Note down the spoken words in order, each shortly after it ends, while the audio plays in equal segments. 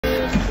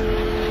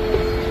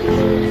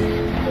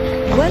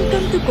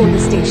Welcome to Code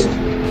Station.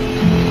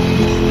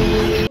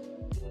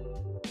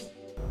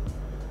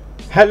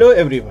 Hello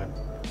everyone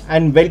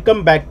and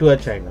welcome back to our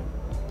channel.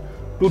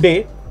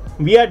 Today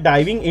we are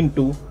diving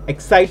into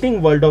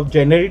exciting world of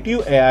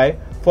generative AI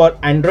for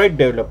Android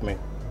development.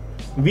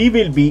 We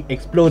will be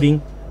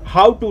exploring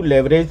how to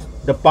leverage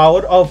the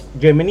power of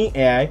Gemini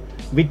AI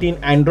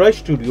within Android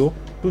Studio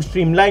to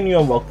streamline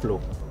your workflow.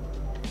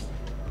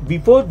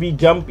 Before we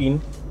jump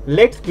in,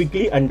 let's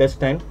quickly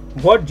understand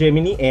what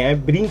Gemini AI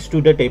brings to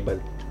the table.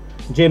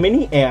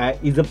 Gemini AI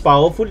is a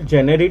powerful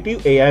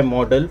generative AI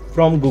model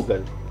from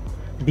Google,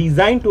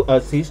 designed to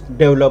assist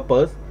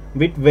developers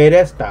with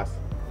various tasks.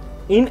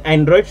 In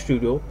Android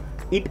Studio,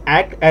 it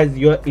acts as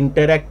your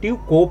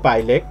interactive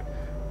co-pilot,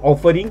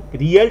 offering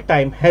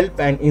real-time help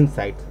and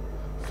insights.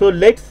 So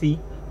let's see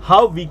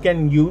how we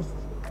can use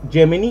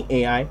Gemini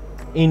AI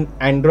in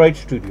Android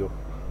Studio.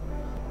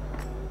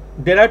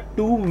 There are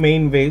two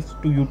main ways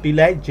to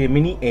utilize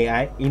Gemini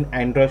AI in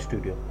Android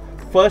Studio.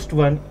 First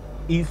one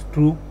is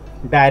through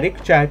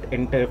direct chat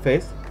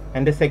interface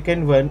and the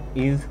second one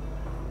is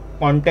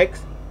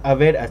context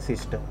aware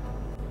assistant.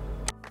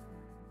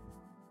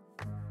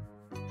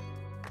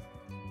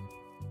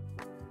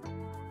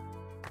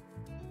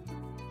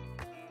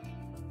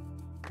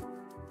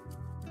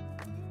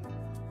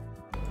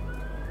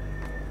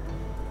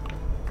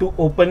 To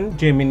open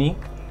Gemini,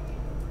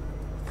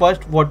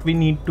 first what we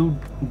need to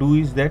do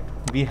is that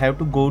we have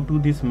to go to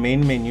this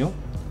main menu.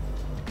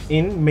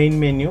 In main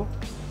menu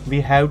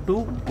we have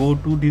to go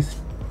to this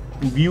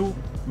view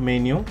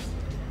menu.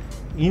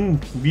 In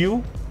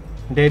view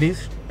there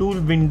is tool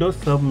window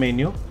sub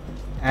menu,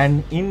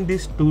 and in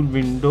this tool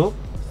window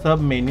sub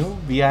menu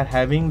we are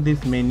having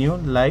this menu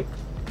like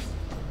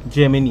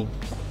Gemini,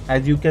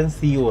 as you can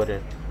see over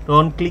here. So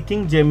on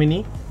clicking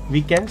Gemini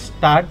we can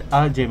start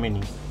our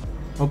Gemini.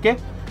 Okay,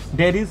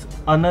 there is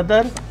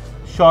another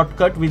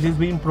shortcut which is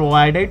being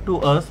provided to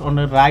us on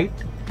the right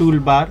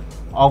toolbar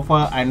of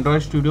our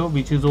Android Studio,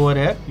 which is over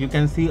here. You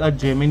can see a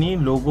Gemini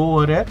logo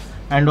over here,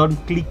 and on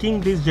clicking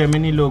this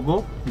Gemini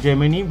logo,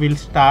 Gemini will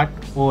start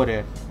over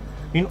here.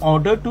 In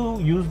order to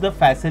use the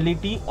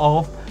facility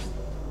of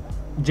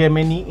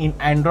Gemini in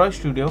Android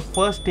Studio,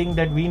 first thing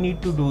that we need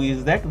to do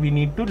is that we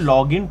need to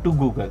log in to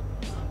Google.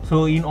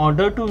 So in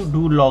order to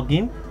do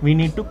login, we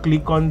need to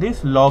click on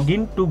this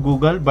login to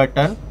Google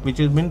button, which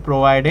has been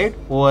provided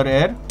over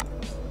here.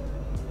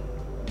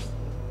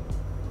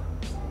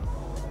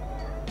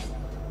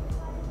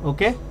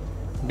 Okay,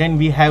 then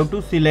we have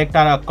to select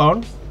our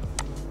account.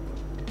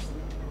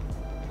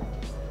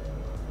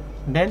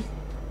 Then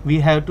we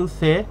have to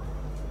say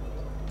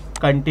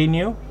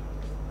continue,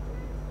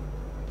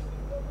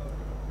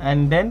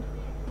 and then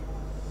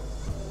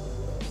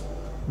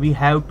we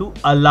have to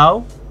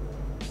allow.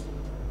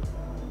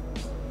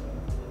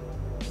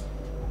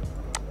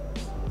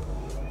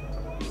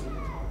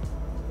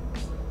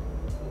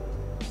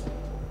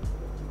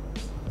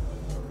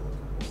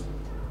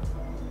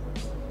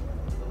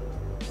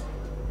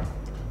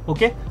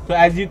 Okay, so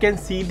as you can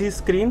see this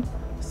screen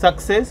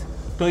success,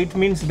 so it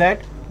means that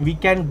we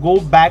can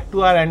go back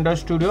to our Android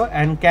Studio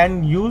and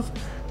can use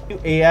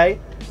AI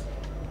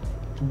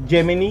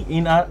Gemini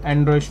in our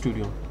Android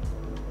Studio.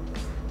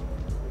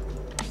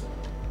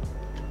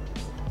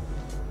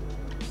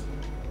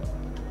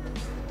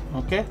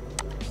 Okay,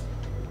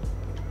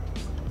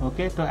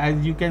 so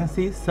as you can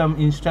see some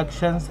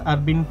instructions are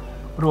being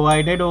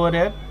provided over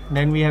here.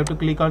 Then we have to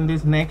click on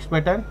this next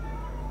button.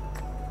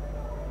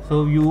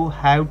 So you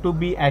have to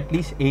be at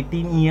least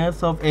 18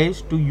 years of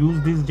age to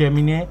use this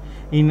Gemini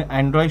in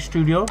Android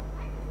Studio,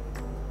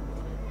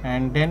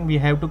 and then we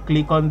have to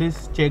click on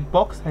this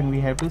checkbox and we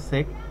have to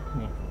set.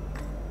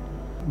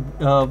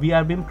 We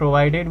are being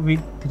provided with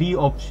three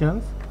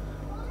options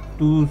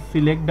to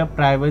select the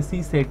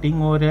privacy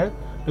setting over here,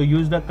 to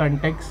use the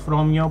context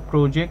from your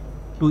project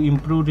to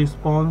improve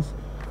response,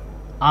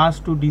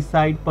 ask to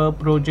decide per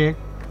project,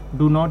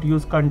 do not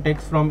use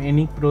context from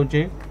any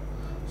project.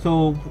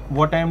 So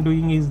what I am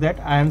doing is that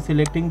I am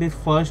selecting this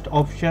first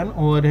option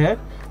over here.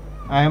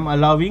 I am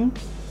allowing,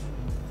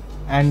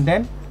 and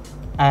then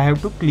I have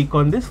to click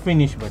on this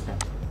finish button.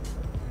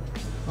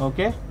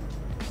 Okay,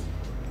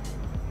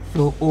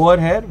 so over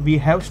here we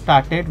have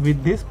started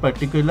with this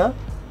particular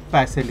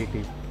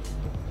facility.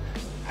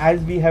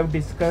 As we have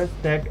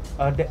discussed that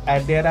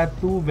there are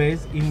two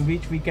ways in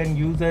which we can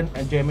use a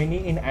Gemini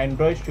in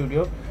Android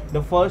Studio.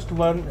 The first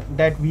one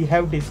that we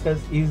have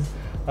discussed is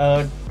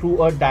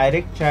through a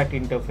direct chat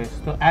interface.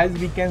 So as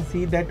we can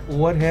see that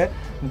over here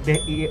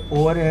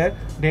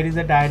there is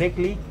a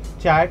directly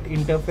chat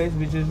interface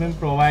which has been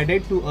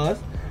provided to us,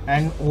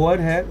 and over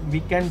here we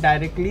can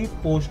directly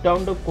post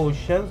down the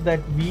questions that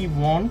we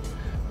want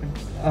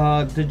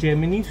the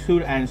Gemini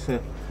should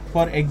answer.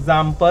 For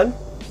example,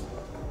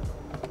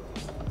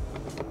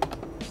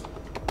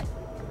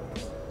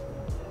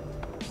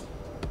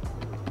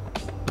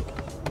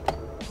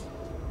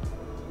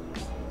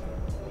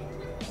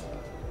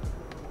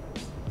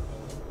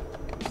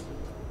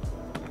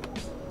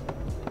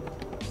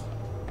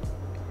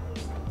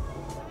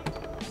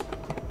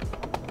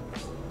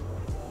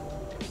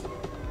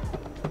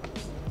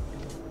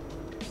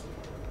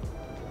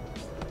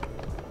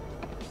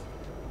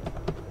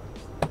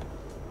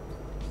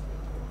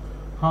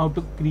 how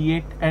to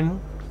create an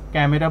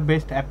camera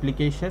based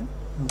application.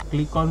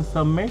 Click on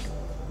submit.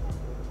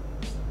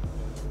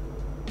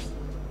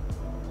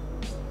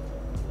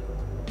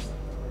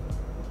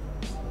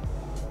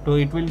 So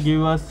it will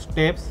give us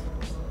steps.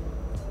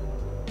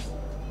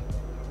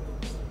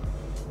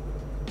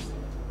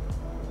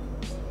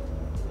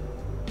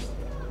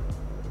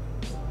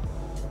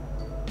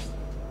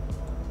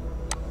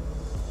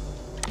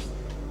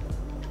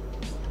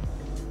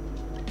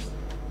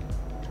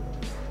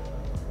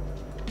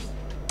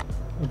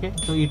 Okay,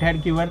 so it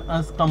had given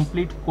us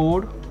complete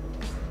code.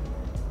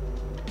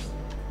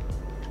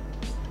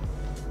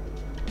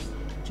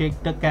 Check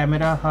the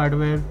camera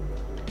hardware,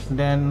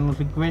 then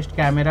request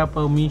camera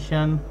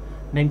permission,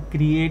 then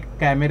create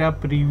camera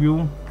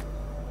preview,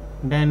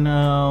 then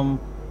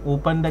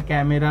open the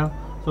camera.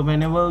 So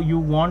whenever you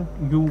want,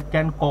 you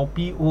can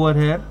copy over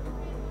here,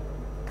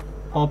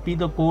 copy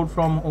the code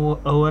from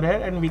over here,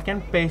 and we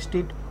can paste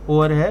it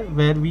over here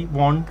where we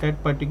want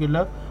that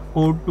particular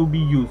code to be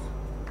used.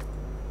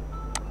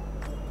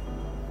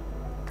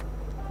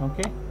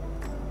 Okay,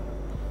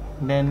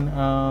 then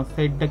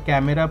set the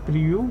camera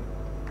preview,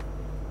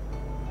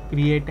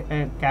 create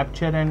a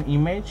capture an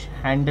image,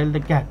 handle the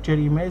capture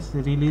image,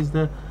 release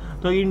the.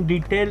 So in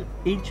detail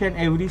each and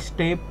every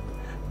step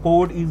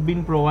code is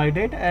being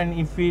provided, and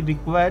if we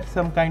require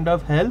some kind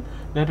of help,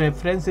 the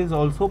reference is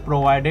also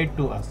provided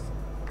to us.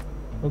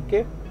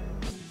 Okay,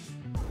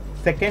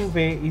 second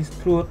way is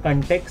through a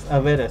context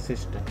aware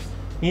assistant.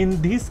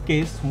 In this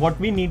case, what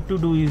we need to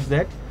do is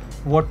that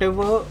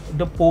whatever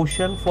the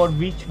portion for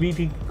which we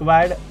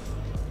required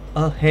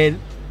a help,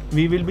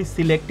 we will be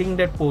selecting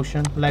that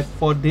portion. Like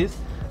for this,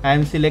 I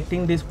am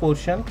selecting this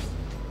portion,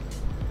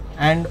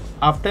 and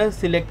after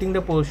selecting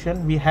the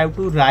portion, we have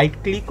to right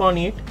click on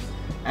it,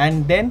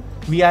 and then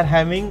we are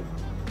having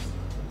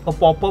a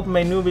pop-up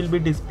menu will be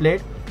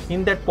displayed.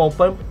 In that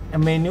pop-up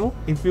menu,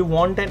 if we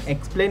want an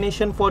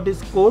explanation for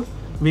this code,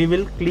 we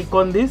will click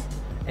on this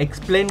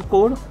explain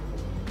code.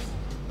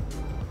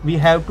 We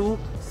have to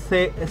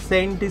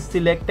send this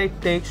selected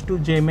text to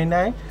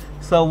Gemini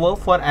server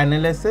for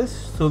analysis,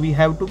 so we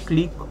have to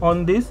click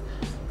on this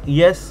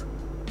yes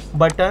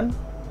button.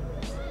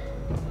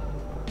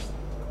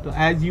 So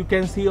as you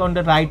can see on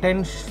the right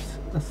hand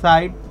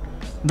side,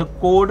 the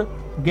code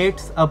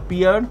gets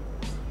appeared,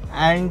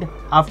 and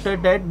after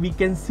that we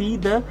can see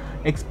the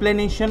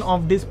explanation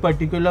of this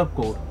particular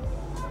code.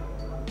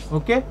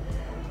 Okay,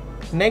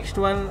 next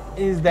one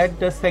is that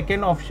the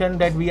second option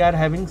that we are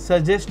having,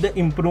 suggest the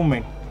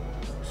improvement.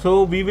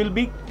 So we will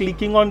be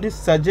clicking on this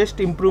suggest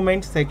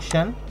improvement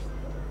section.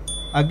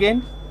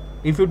 Again,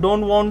 if you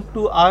don't want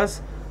to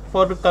ask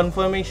for the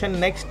confirmation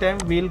next time,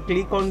 we'll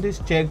click on this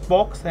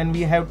checkbox and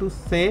we have to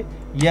say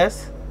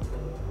yes.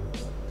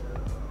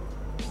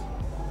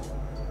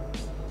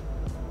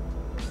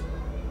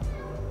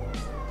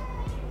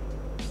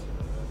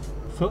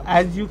 So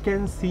as you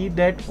can see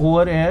that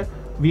over here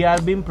we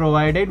are being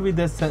provided with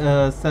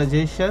the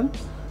suggestion.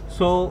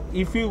 So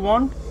if you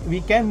want,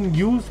 we can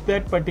use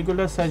that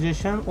particular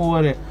suggestion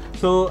over here.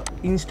 So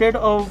instead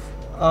of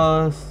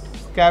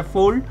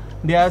scaffold,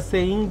 they are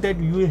saying that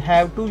you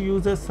have to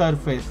use a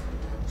surface.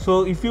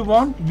 So if you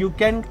want, you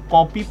can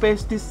copy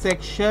paste this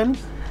section,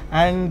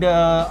 and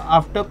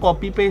after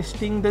copy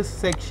pasting this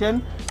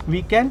section,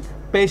 we can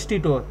paste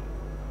it over.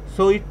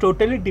 So it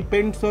totally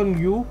depends on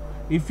you.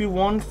 If you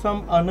want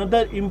some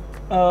another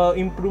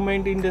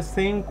improvement in the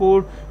same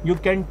code, you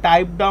can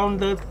type down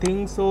the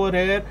things over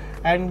here,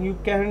 and you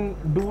can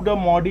do the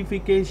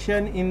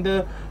modification in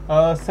the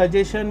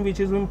suggestion which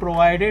is been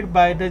provided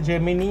by the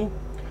Gemini.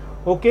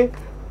 Okay,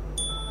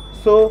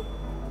 so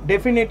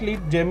definitely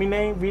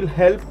Gemini will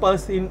help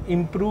us in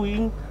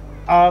improving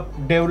our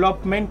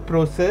development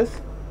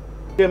process.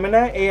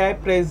 Gemini AI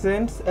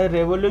presents a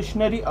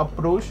revolutionary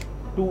approach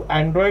to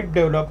Android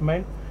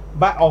development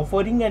by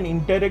offering an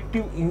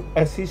interactive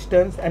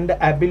assistance and the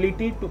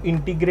ability to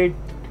integrate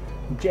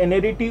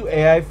generative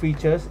AI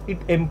features. It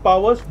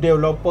empowers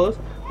developers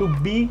to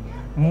be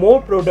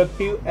more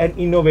productive and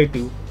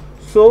innovative.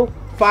 So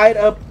fire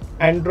up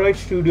Android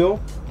Studio,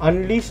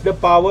 unleash the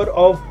power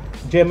of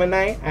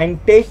Gemini and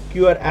take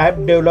your app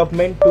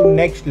development to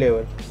next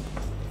level.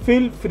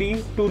 Feel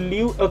free to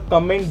leave a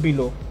comment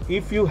below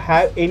if you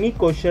have any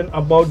question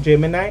about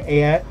Gemini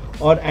AI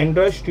or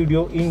Android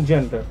Studio in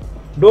general.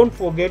 Don't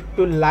forget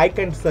to like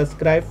and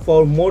subscribe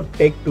for more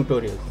tech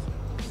tutorials.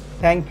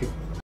 Thank you.